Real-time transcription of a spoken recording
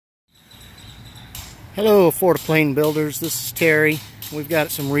Hello Affordaplane builders, this is Terry. We've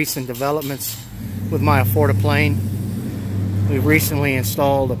got some recent developments with my Affordaplane. We've recently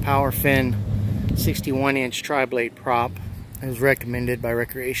installed a power fin 61-inch tri-blade prop. It was recommended by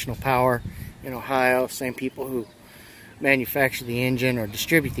Recreational Power in Ohio, same people who manufacture the engine or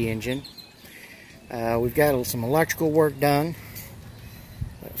distribute the engine. We've got some electrical work done.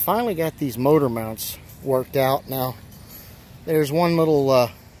 Finally got these motor mounts worked out. Now there's one little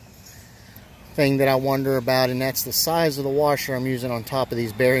thing that I wonder about, and that's the size of the washer I'm using on top of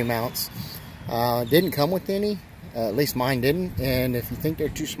these berry mounts. Didn't come with any, at least mine didn't, and if you think they're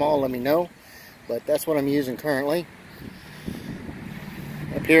too small, let me know, but that's what I'm using currently.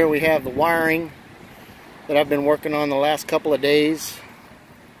 Up here we have the wiring that I've been working on the last couple of days.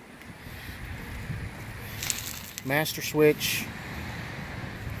 Master switch,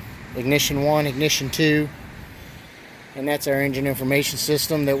 ignition 1, ignition 2, and that's our engine information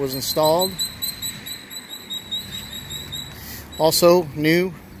system that was installed. Also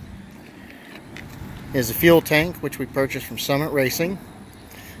new is a fuel tank, which we purchased from Summit Racing.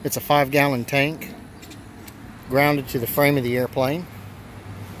 It's a 5-gallon tank grounded to the frame of the airplane.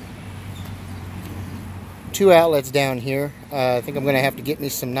 2 outlets down here. I think I'm going to have to get me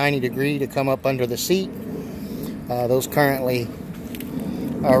some 90-degree to come up under the seat. Those currently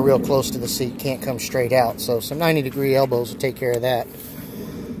are real close to the seat, can't come straight out, so some 90-degree elbows will take care of that.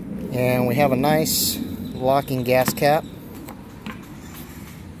 And we have a nice locking gas cap.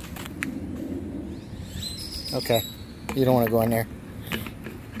 Okay, you don't want to go in there.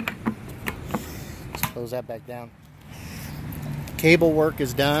 Let's close that back down. Cable work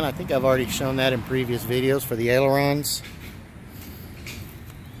is done. I think I've already shown that in previous videos for the ailerons.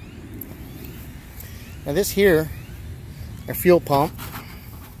 Now this here, our fuel pump,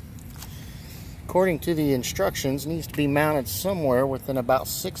 according to the instructions, needs to be mounted somewhere within about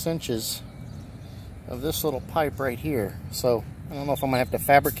 6 inches of this little pipe right here. So I don't know if I'm going to have to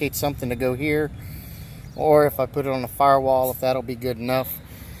fabricate something to go here, or if I put it on the firewall, if that'll be good enough.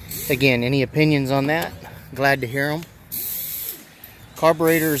 Again, any opinions on that? Glad to hear them.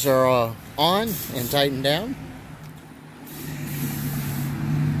 Carburetors are on and tightened down.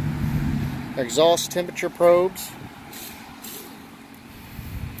 Exhaust temperature probes,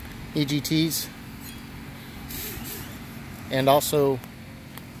 EGTs, and also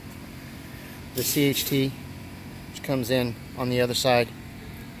the CHT, which comes in on the other side.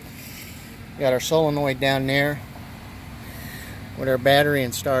 Got our solenoid down there with our battery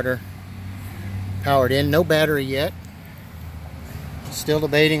and starter powered in. No battery yet. Still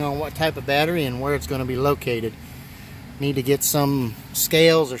debating on what type of battery and where it's going to be located. Need to get some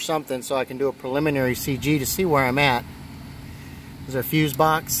scales or something so I can do a preliminary CG to see where I'm at. There's our fuse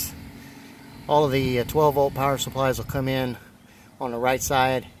box. All of the 12-volt power supplies will come in on the right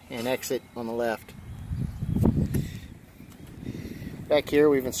side and exit on the left. Back here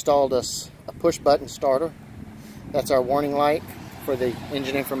we've installed us a push button starter. That's our warning light for the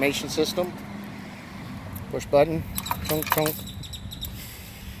engine information system. Push button, chunk chunk.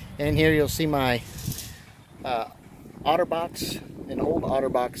 And here you'll see my OtterBox, an old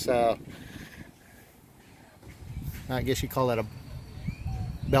OtterBox, I guess you call that a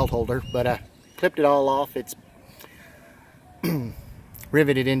belt holder, but I clipped it all off. It's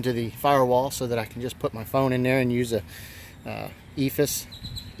riveted into the firewall so that I can just put my phone in there and use a eEFIS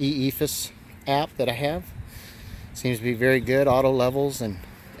app that I have. Seems to be very good, auto levels and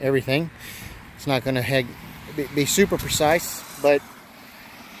everything. It's not going to be super precise, but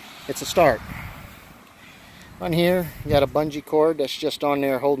it's a start. On here, you got a bungee cord that's just on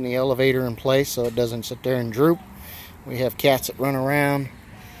there holding the elevator in place so it doesn't sit there and droop. We have cats that run around.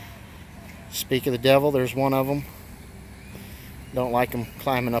 Speak of the devil, there's one of them. Don't like them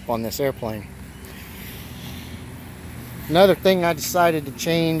climbing up on this airplane. Another thing I decided to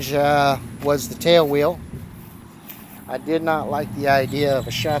change was the tail wheel. I did not like the idea of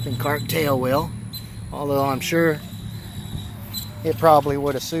a shopping cart tail wheel, although I'm sure it probably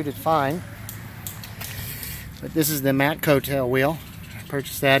would have suited fine. But this is the Matco tail wheel. I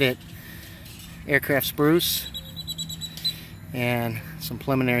purchased that at Aircraft Spruce, and some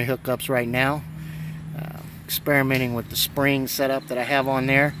preliminary hookups right now. Experimenting with the spring setup that I have on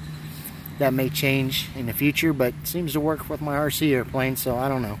there. That may change in the future, but it seems to work with my RC airplane, so I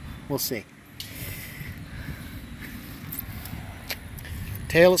don't know. We'll see.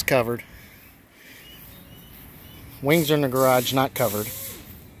 Tail is covered. Wings are in the garage, not covered.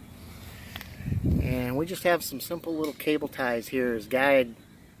 And we just have some simple little cable ties here as guide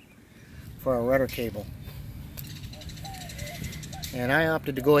for our rudder cable. And I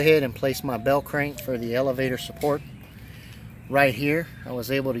opted to go ahead and place my bell crank for the elevator support right here. I was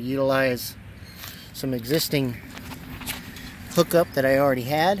able to utilize some existing hookup that I already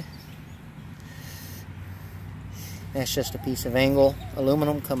had. That's just a piece of angle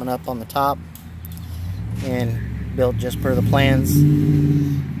aluminum coming up on the top and built just per the plans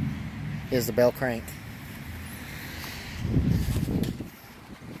is the bell crank.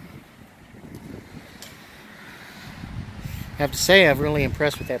 I have to say, I'm really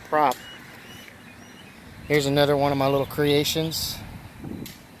impressed with that prop. Here's another one of my little creations.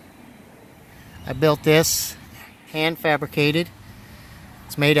 I built this hand fabricated.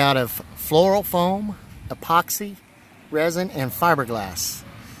 It's made out of floral foam, epoxy, resin, and fiberglass.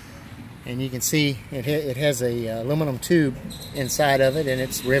 And you can see it has a aluminum tube inside of it, and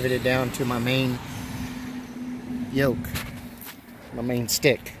it's riveted down to my main yoke, my main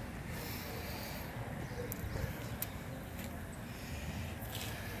stick.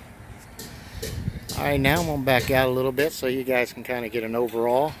 Alright, now I'm going to back out a little bit so you guys can kind of get an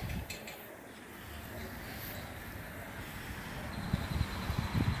overall.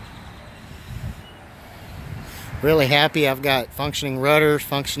 Really happy I've got functioning rudders,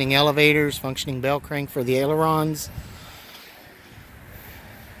 functioning elevators, functioning bell crank for the ailerons.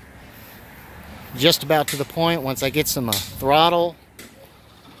 Just about to the point once I get some throttle.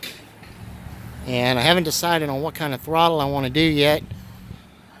 And I haven't decided on what kind of throttle I want to do yet.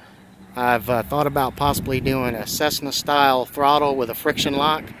 I've thought about possibly doing a Cessna style throttle with a friction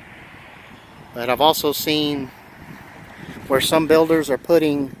lock, but I've also seen where some builders are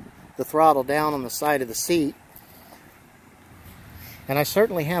putting the throttle down on the side of the seat, and I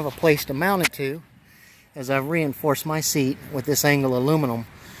certainly have a place to mount it to as I've reinforced my seat with this angle aluminum.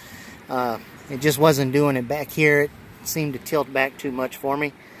 It just wasn't doing it back here. It seemed to tilt back too much for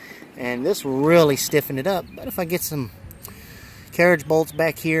me, and this will really stiffen it up. But if I get some carriage bolts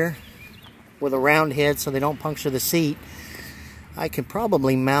back here with a round head so they don't puncture the seat, I could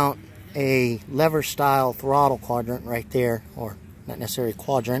probably mount a lever style throttle quadrant right there, or not necessarily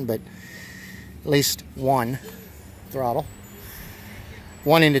quadrant, but at least one throttle,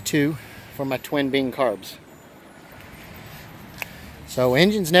 1 into 2 for my twin Bing carbs. So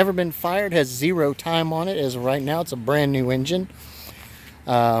engine's never been fired, has 0 time on it as of right now. It's a brand new engine.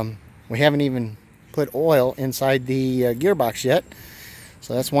 We haven't even put oil inside the gearbox yet.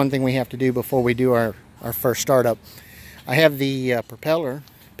 So that's one thing we have to do before we do our first startup. I have the propeller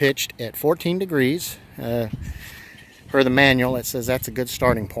pitched at 14 degrees. Per the manual, it says that's a good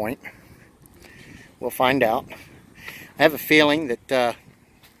starting point. We'll find out. I have a feeling that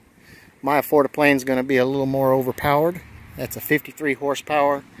my Affordaplane is going to be a little more overpowered. That's a 53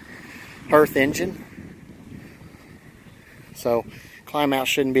 horsepower Hearth engine. So climb out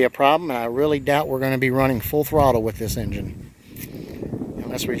shouldn't be a problem, and I really doubt we're going to be running full throttle with this engine,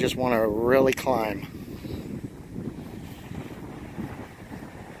 unless we just want to really climb.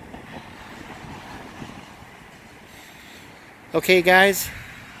 Okay guys,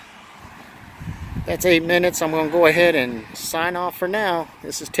 that's 8 minutes. I'm going to go ahead and sign off for now.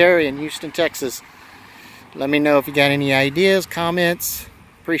 This is Terry in Houston, Texas. Let me know if you got any ideas, comments.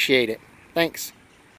 Appreciate it. Thanks.